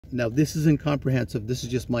Now this isn't comprehensive, this is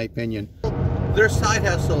just my opinion. Their side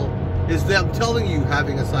hustle is them telling you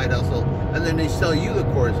having a side hustle, and then they sell you the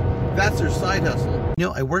course. That's their side hustle. You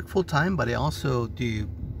know, I work full-time, but I also do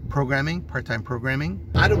programming, part-time programming.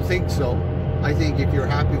 I don't think so. I think if you're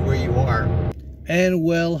happy where you are. And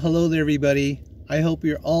well, hello there everybody. I hope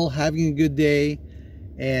you're all having a good day.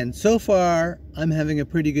 And so far, I'm having a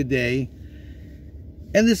pretty good day.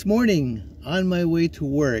 And this morning, on my way to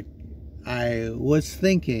work, I was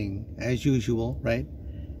thinking, as usual, right?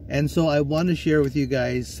 And so I want to share with you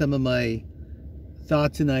guys some of my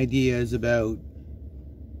thoughts and ideas about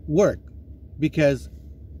work, because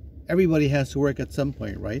everybody has to work at some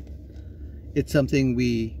point, right? It's something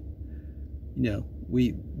we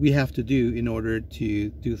have to do in order to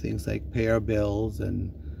do things like pay our bills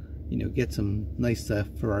and, you know, get some nice stuff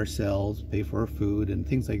for ourselves, pay for our food and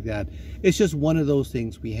things like that. It's just one of those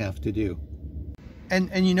things we have to do.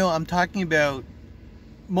 And you know, I'm talking about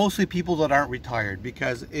mostly people that aren't retired,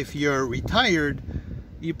 because if you're retired,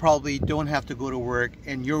 you probably don't have to go to work,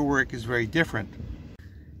 and your work is very different.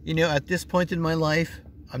 You know, at this point in my life,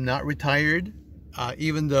 I'm not retired,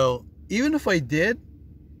 even if I did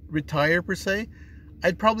retire per se,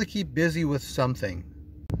 I'd probably keep busy with something.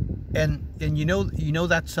 And you know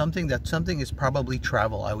that something is probably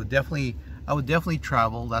travel. I would definitely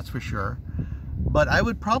travel, that's for sure. But I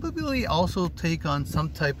would probably also take on some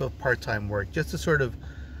type of part-time work, just to sort of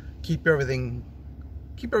keep everything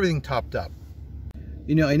topped up.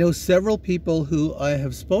 You know, I know several people who I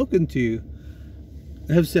have spoken to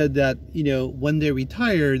have said that, you know, when they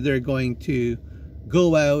retire, they're going to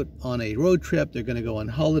go out on a road trip, they're going to go on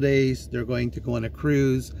holidays, they're going to go on a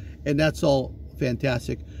cruise, and that's all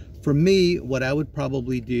fantastic. For me, what I would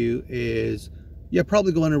probably do is,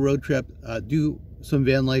 probably go on a road trip, do some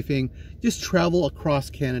van lifing, just travel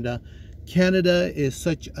across Canada. Canada is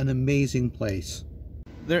such an amazing place.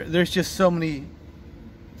 There's just so many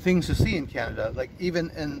things to see in Canada. Like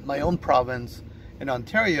even in my own province in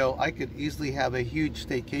Ontario, I could easily have a huge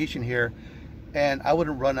staycation here and I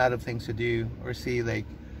wouldn't run out of things to do or see. Like,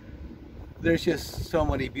 there's just so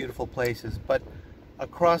many beautiful places. But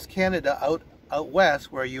across Canada, out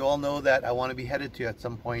west, where you all know that I want to be headed to at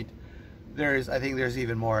some point, I think there's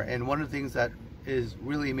even more. And one of the things that is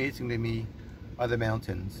really amazing to me are the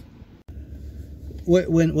mountains.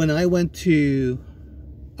 When I went to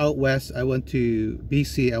out west, I went to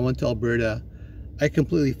BC, I went to Alberta, I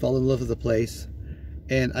completely fell in love with the place,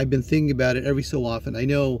 and I've been thinking about it every so often. I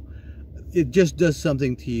know it just does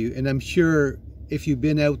something to you, and I'm sure if you've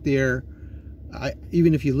been out there,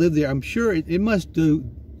 even if you live there, I'm sure it must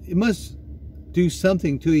do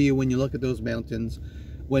something to you when you look at those mountains,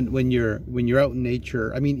 when you're out in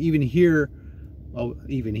nature. I mean, even here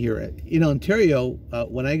in Ontario,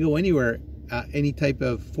 when I go anywhere, any type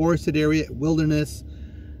of forested area, wilderness,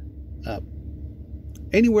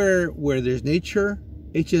 anywhere where there's nature,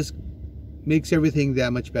 it just makes everything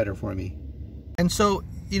that much better for me. And so,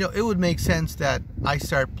 you know, it would make sense that I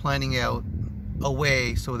start planning out a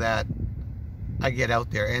way so that I get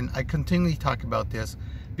out there. And I continually talk about this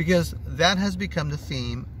because that has become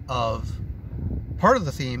part of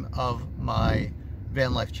the theme of my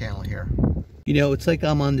van life channel here. You know, it's like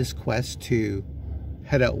I'm on this quest to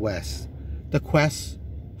head out west. The quest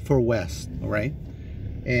for west, all right?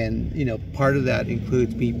 And, you know, part of that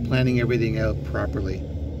includes me planning everything out properly.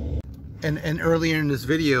 And earlier in this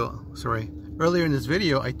video,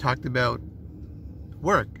 I talked about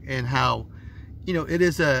work and how, you know, it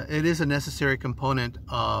is a necessary component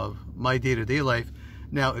of my day-to-day life.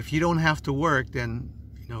 Now, if you don't have to work, then,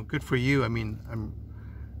 you know, good for you. I mean,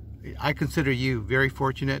 I consider you very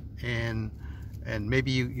fortunate, and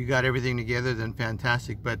maybe you got everything together, then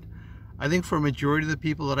fantastic. But I think for a majority of the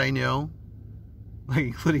people that I know, like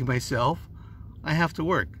including myself, I have to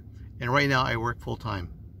work. And right now I work full-time.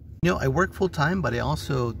 You know, I work full-time, but I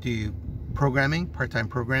also do programming, part-time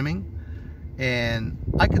programming. And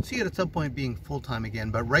I could see it at some point being full-time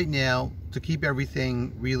again. But right now, to keep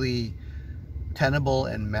everything really tenable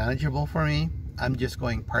and manageable for me, I'm just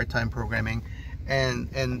going part-time programming. And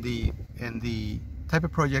the type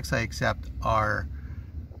of projects I accept are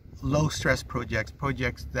low-stress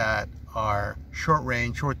projects that are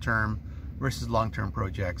short-range, short-term versus long-term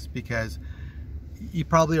projects, because you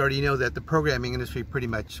probably already know that the programming industry pretty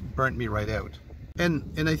much burnt me right out. And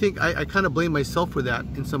I think I kind of blame myself for that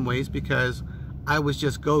in some ways, because I was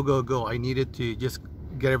just go. I needed to just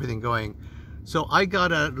get everything going. So I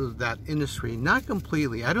got out of that industry, not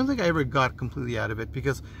completely. I don't think I ever got completely out of it,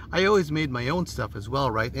 because I always made my own stuff as well,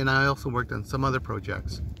 right? And I also worked on some other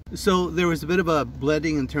projects. So there was a bit of a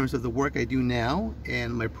blending in terms of the work I do now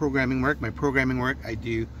and my programming work. My programming work I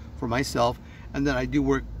do for myself, and then I do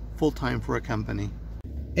work full-time for a company.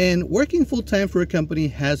 And working full-time for a company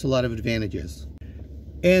has a lot of advantages.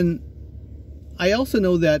 And I also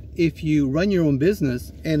know that if you run your own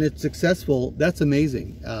business and it's successful, that's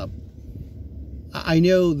amazing. I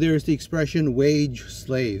know there's the expression wage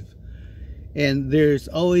slave, and there's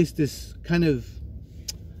always this kind of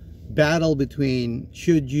battle between,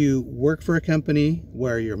 should you work for a company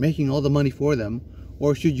where you're making all the money for them,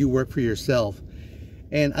 or should you work for yourself?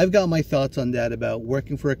 And I've got my thoughts on that about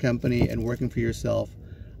working for a company and working for yourself.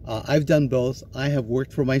 I've done both. I have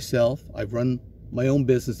worked for myself. I've run my own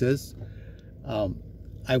businesses.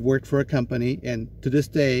 I've worked for a company, and to this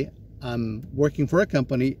day I'm working for a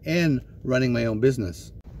company and running my own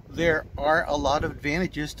business. There are a lot of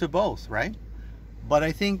advantages to both, right? But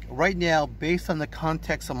I think right now, based on the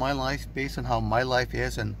context of my life, based on how my life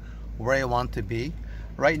is and where I want to be,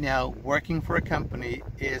 right now working for a company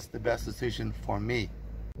is the best decision for me.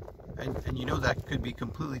 And you know, that could be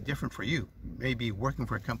completely different for you. Maybe working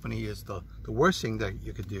for a company is the worst thing that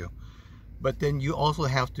you could do. But then you also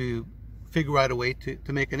have to figure out a way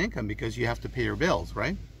to make an income, because you have to pay your bills,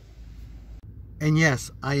 right? And yes,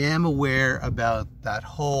 I am aware about that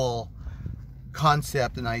whole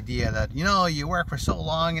concept and idea that, you know, you work for so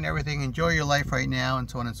long and everything, enjoy your life right now, and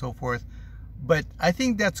so on and so forth. But I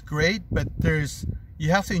think that's great, but you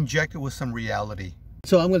have to inject it with some reality.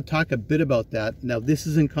 So I'm going to talk a bit about that. Now, this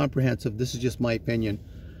isn't comprehensive, this is just my opinion.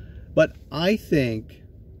 But I think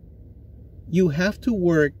you have to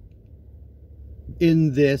work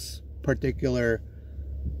in this particular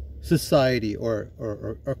society or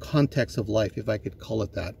context of life, if I could call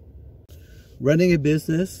it that. Running a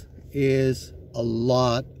business is a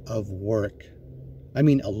lot of work. I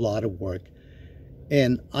mean, a lot of work.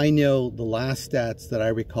 And I know the last stats that I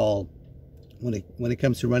recall when it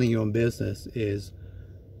comes to running your own business is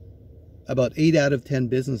about 8 out of 10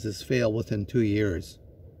 businesses fail within 2 years.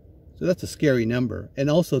 So that's a scary number. And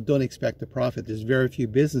also, don't expect a profit. There's very few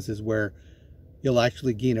businesses where you'll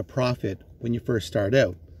actually gain a profit when you first start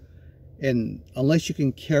out. And unless you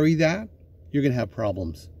can carry that, you're going to have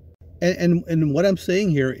problems. And what I'm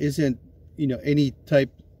saying here isn't, you know, any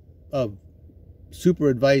type of super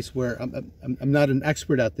advice where I'm not an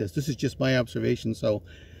expert at this. This is just my observation. So,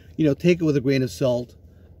 you know, take it with a grain of salt.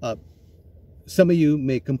 Some of you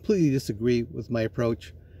may completely disagree with my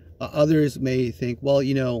approach. Others may think, well,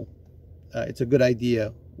 you know, it's a good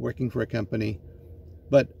idea working for a company.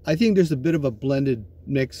 But I think there's a bit of a blended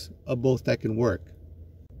mix of both that can work.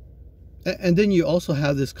 And then you also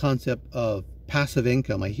have this concept of passive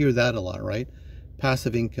income. I hear that a lot, right?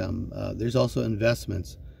 Passive income. There's also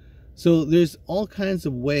investments. So there's all kinds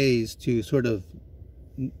of ways to sort of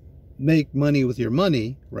make money with your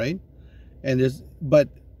money, right? But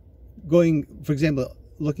going, for example,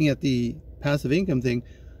 looking at the passive income thing,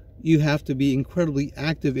 you have to be incredibly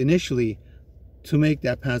active initially to make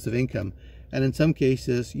that passive income. And in some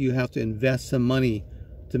cases, you have to invest some money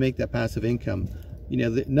to make that passive income. You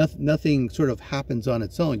know, nothing sort of happens on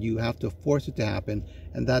its own. You have to force it to happen,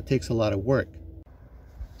 and that takes a lot of work.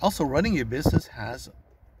 Also, running your business has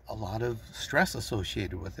a lot of stress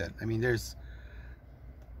associated with it. I mean, there's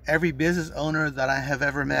every business owner that I have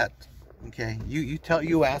ever met. Okay,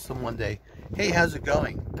 you ask them one day, hey, how's it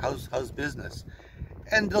going? How's business?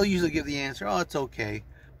 And they'll usually give the answer, oh, it's okay.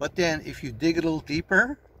 But then if you dig a little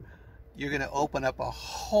deeper, you're going to open up a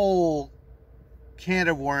whole can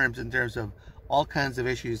of worms in terms of all kinds of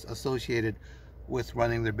issues associated with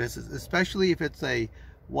running their business, especially if it's a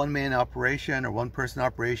one-man operation or one-person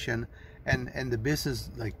operation, and the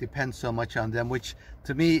business like depends so much on them, which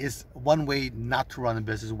to me is one way not to run a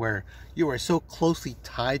business, where you are so closely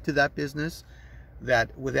tied to that business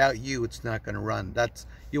that without you it's not going to run.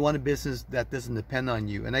 You want a business that doesn't depend on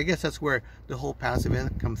you, and I guess that's where the whole passive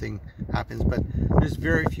income thing happens, but there's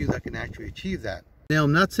very few that can actually achieve that. Now,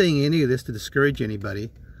 I'm not saying any of this to discourage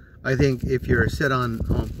anybody. I think if you're set on,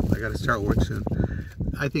 I got to start work soon.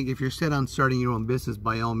 I think if you're set on starting your own business,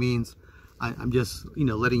 by all means, I'm just, you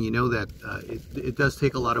know, letting you know that it does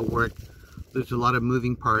take a lot of work. There's a lot of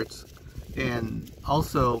moving parts, and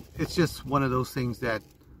also it's just one of those things that,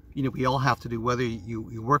 you know, we all have to do, whether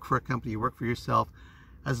you work for a company, you work for yourself.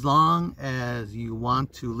 As long as you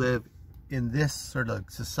want to live in this sort of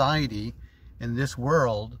society, in this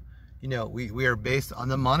world, you know, we are based on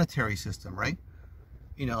the monetary system, right?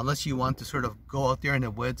 You know, unless you want to sort of go out there in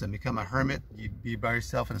the woods and become a hermit, you be by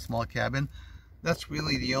yourself in a small cabin, that's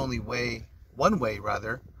really the only way, one way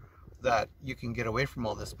rather, that you can get away from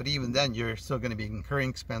all this. But even then, you're still going to be incurring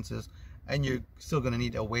expenses, and you're still going to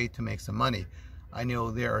need a way to make some money. I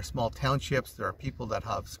know there are small townships, there are people that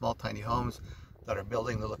have small tiny homes that are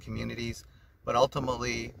building little communities. but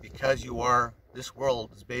ultimately, because this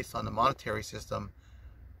world is based on the monetary system,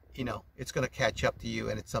 you know, it's going to catch up to you,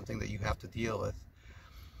 and it's something that you have to deal with.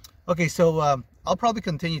 Okay, so I'll probably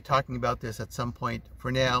continue talking about this at some point.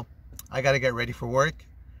 For now, I got to get ready for work,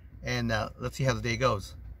 and let's see how the day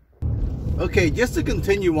goes. Okay, just to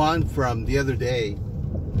continue on from the other day,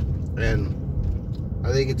 and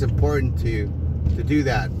I think it's important to do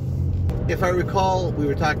that. If I recall, we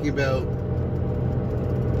were talking about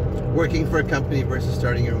working for a company versus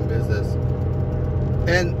starting your own business.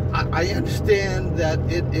 And I understand that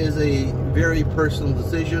it is a very personal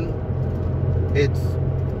decision. It's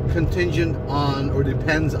contingent on, or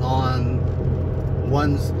depends on,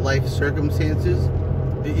 one's life circumstances.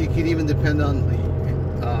 It can even depend on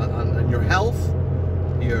your health,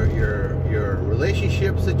 your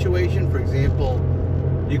relationship situation. For example,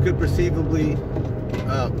 you could perceivably,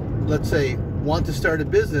 let's say, want to start a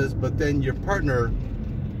business, but then your partner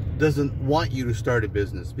doesn't want you to start a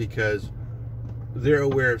business because they're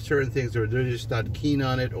aware of certain things, or they're just not keen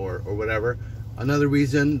on it, or whatever. Another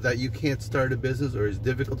reason that you can't start a business, or it's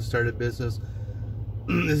difficult to start a business,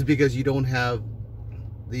 is because you don't have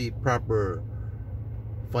the proper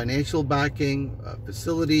financial backing,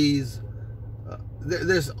 facilities.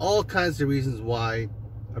 There's all kinds of reasons why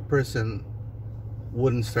a person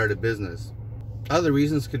wouldn't start a business. Other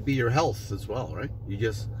reasons could be your health as well, right? You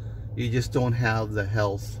just don't have the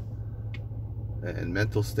health and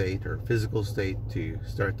mental state or physical state to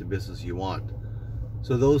start the business you want.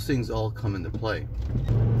 So those things all come into play.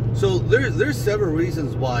 So there's several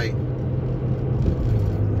reasons why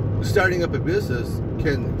starting up a business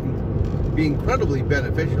can be incredibly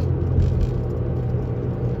beneficial.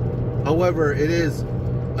 However, it is,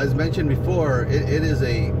 as mentioned before, it is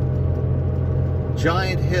a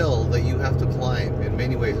giant hill that you have to climb in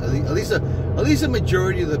many ways. At least a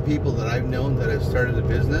majority of the people that I've known that have started a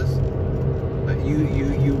business,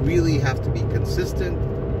 you really have to be consistent.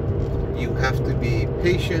 You have to be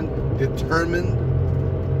patient, determined,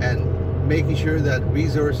 and making sure that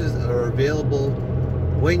resources are available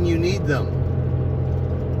when you need them.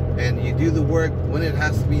 And you do the work when it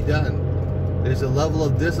has to be done. There's a level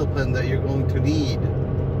of discipline that you're going to need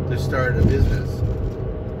to start a business.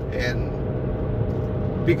 And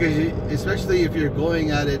because especially if you're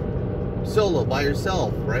going at it solo, by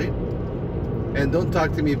yourself, right? And don't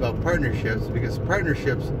talk to me about partnerships, because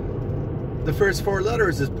partnerships, the first four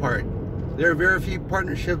letters is part. There are very few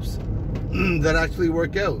partnerships that actually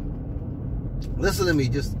work out. Listen to me,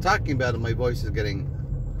 just talking about it, my voice is getting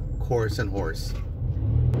coarse and hoarse.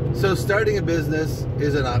 So starting a business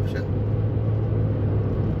is an option.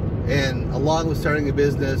 And along with starting a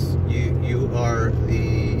business, you are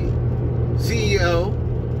the CEO,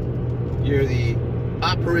 you're the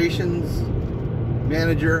operations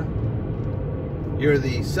manager, you're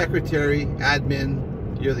the secretary, admin,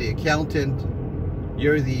 you're the accountant,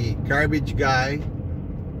 you're the garbage guy,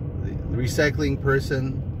 the recycling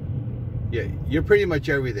person. Yeah, you're pretty much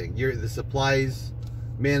everything. You're the supplies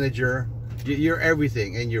manager, you're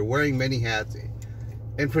everything, and you're wearing many hats.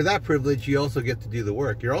 And for that privilege, you also get to do the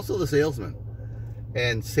work. You're also the salesman.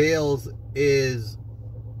 And sales is,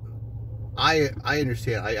 I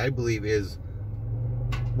understand, I believe, is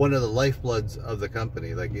one of the lifebloods of the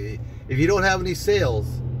company. Like, if you don't have any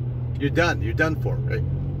sales, you're done. You're done for, right?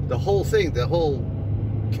 The whole thing, the whole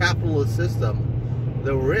capitalist system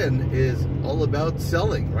that we're in is all about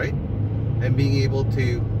selling, right? And being able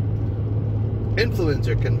to influence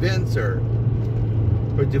or convince or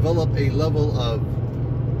develop a level of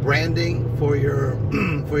branding for your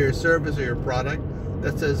for your service or your product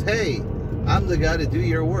that says, hey, I'm the guy to do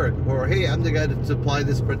your work, or hey, I'm the guy to supply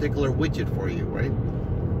this particular widget for you, right?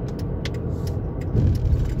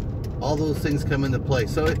 All those things come into play.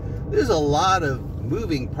 So there's a lot of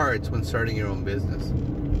moving parts when starting your own business.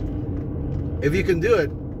 If you can do it,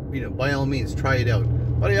 you know, by all means, try it out.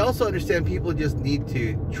 But I also understand people just need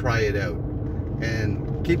to try it out.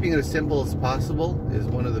 And keeping it as simple as possible is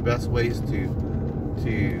one of the best ways to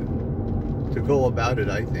go about it,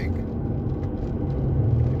 I think.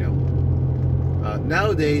 You know,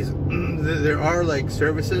 nowadays there are like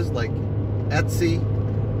services like Etsy.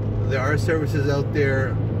 There are services out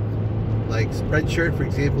there like Spreadshirt, for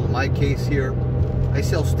example. In my case here, I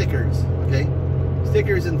sell stickers. Okay,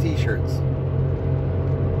 stickers and T-shirts.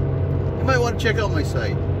 You might want to check out my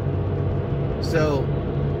site. So,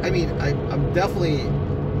 I mean, I'm definitely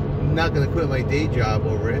not going to quit my day job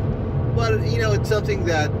over it, but you know, it's something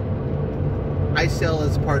that I sell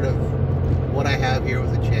as part of what I have here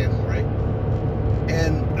with the channel, right?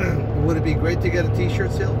 And would it be great to get a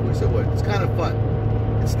T-shirt sale? Of course it would. It's kind of fun.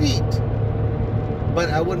 It's neat, but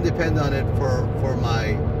I wouldn't depend on it for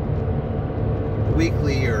my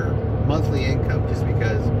weekly or monthly income, just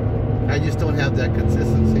because I just don't have that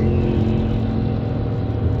consistency.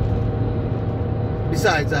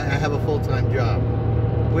 Besides, I have a full-time job,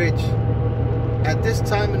 which at this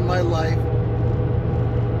time in my life,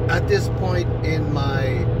 at this point in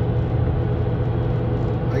my,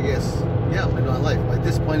 I guess, yeah, in my life, at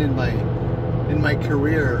this point in my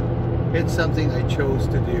career, it's something I chose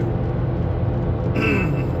to do.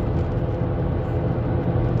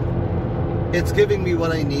 It's giving me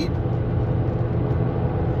what I need.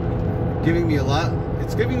 Giving me a lot.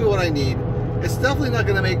 It's giving me what I need. It's definitely not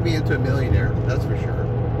going to make me into a millionaire, that's for sure.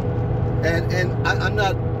 And I'm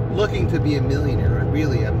not looking to be a millionaire. I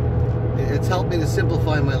really am. It's helped me to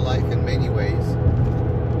simplify my life in many ways.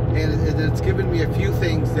 And it's given me a few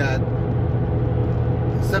things that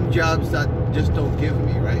some jobs that just don't give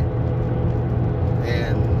me, right?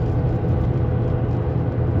 And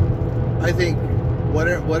I think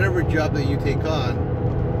whatever job that you take on,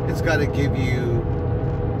 it's got to give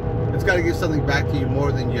something back to you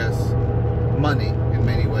more than just money in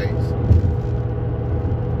many ways.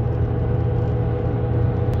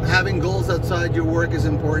 Having goals outside your work is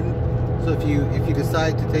important. So if you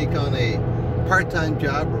decide to take on a part-time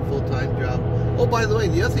job or full-time job, oh, by the way,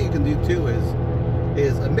 the other thing you can do too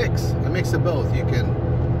is a mix of both. You can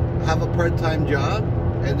have a part-time job,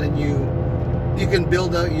 and then you can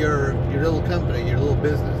build out your little company, your little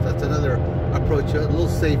business. That's another approach, a little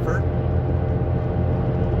safer.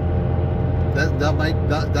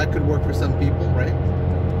 That could work for some people, right?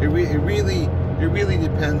 It really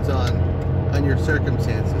depends on your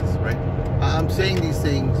circumstances, right? I'm saying these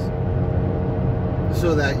things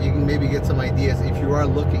so that you can maybe get some ideas if you are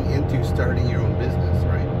looking into starting your own business,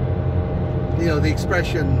 right? You know, the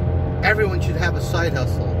expression, everyone should have a side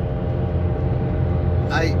hustle.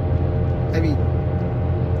 I mean,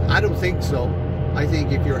 I don't think so. I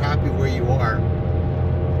think if you're happy where you are,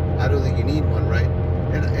 I don't think you need one, right?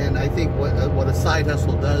 And I think what a side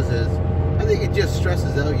hustle does is, I think it just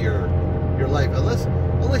stresses out your life,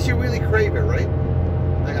 unless you really crave it, right?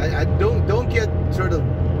 I don't get sort of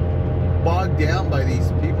bogged down by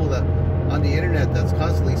these people that on the internet that's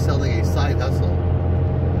constantly selling a side hustle,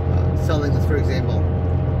 selling, for example,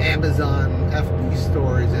 Amazon FB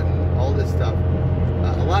stores and all this stuff.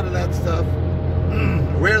 A lot of that stuff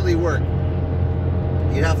rarely work.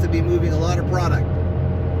 You have to be moving a lot of product.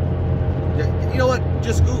 You know what?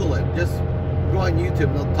 Just Google it. Just go on YouTube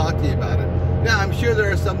and they'll talk to you about it. Now, I'm sure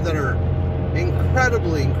there are some that are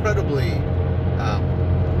incredibly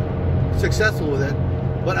successful with it,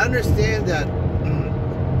 but understand that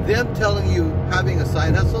them telling you having a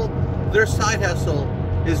side hustle, their side hustle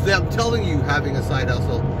is them telling you having a side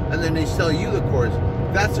hustle, and then they sell you the course.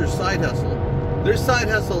 That's their side hustle. Their side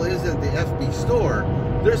hustle isn't the FB store.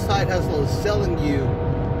 Their side hustle is selling you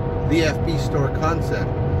the FB store concept.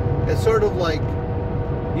 It's sort of like,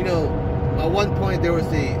 you know, at one point there was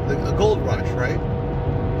a gold rush, right?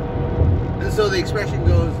 And so the expression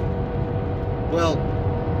goes, well,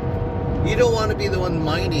 you don't want to be the one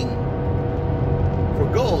mining for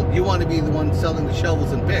gold. You want to be the one selling the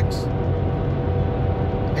shovels and picks.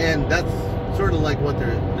 And that's sort of like what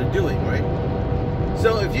they're doing, right?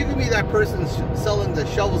 So if you can be that person selling the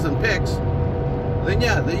shovels and picks, then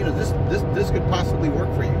yeah, you know, this could possibly work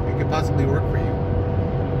for you. It could possibly work for you.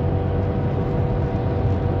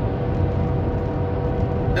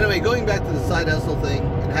 Anyway, going back to the side hustle thing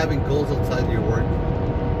and having goals outside of your work,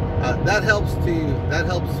 that helps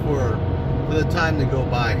for the time to go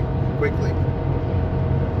by quickly.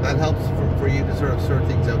 That helps for you to sort of sort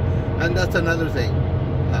things out. And that's another thing.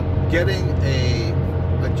 Getting a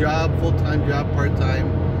job, full-time job, part-time,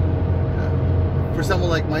 for someone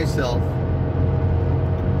like myself,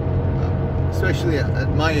 especially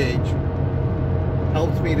at my age,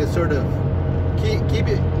 helps me to sort of keep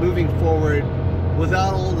it moving forward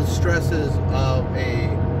without all the stresses of a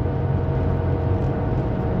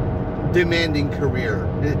demanding career.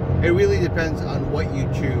 It really depends on what you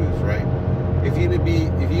choose, right? If you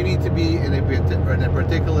need to be in a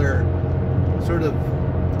particular sort of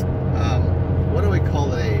what do I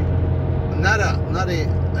call it? Not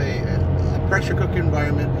a pressure cooker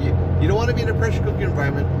environment. You don't want to be in a pressure cooker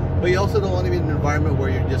environment, but you also don't want to be in an environment where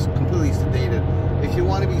you're just completely sedated. If you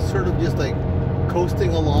want to be sort of just like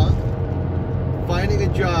coasting along, finding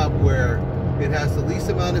a job where it has the least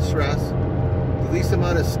amount of stress, the least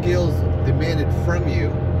amount of skills demanded from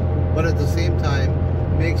you, but at the same time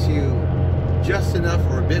makes you just enough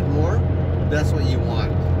or a bit more, that's what you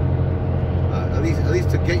want. At least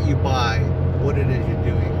to get you by what it is you're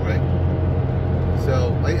doing, right?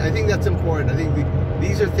 So I think that's important. I think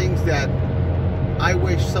these are things that I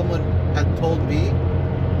wish someone had told me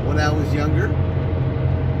when I was younger.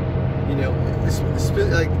 you know,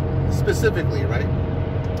 like specifically, right?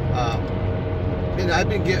 And I've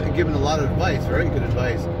been given a lot of advice, very good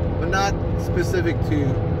advice, but not specific to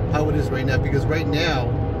how it is right now, because right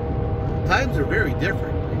now times are very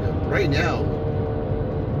different. You know, right now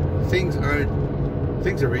things are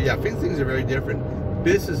very different.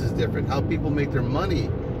 Business is different. How people make their money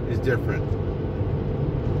is different.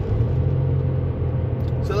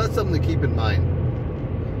 So that's something to keep in mind.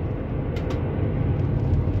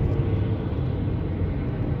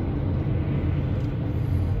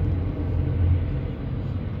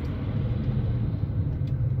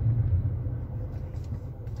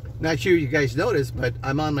 Not sure you guys noticed, but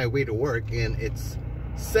I'm on my way to work and it's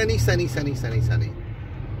sunny, sunny, sunny, sunny, sunny.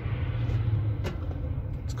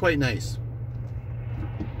 It's quite nice.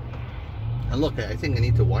 And look, I think I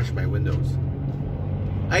need to wash my windows.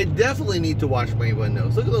 I definitely need to wash my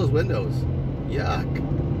windows. Look at those windows. Yuck.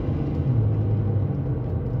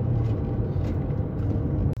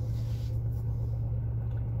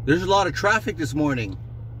 There's a lot of traffic this morning.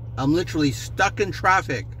 I'm literally stuck in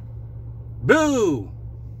traffic. Boo!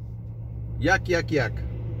 Yuck, yuck, yuck.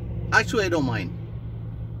 Actually, I don't mind.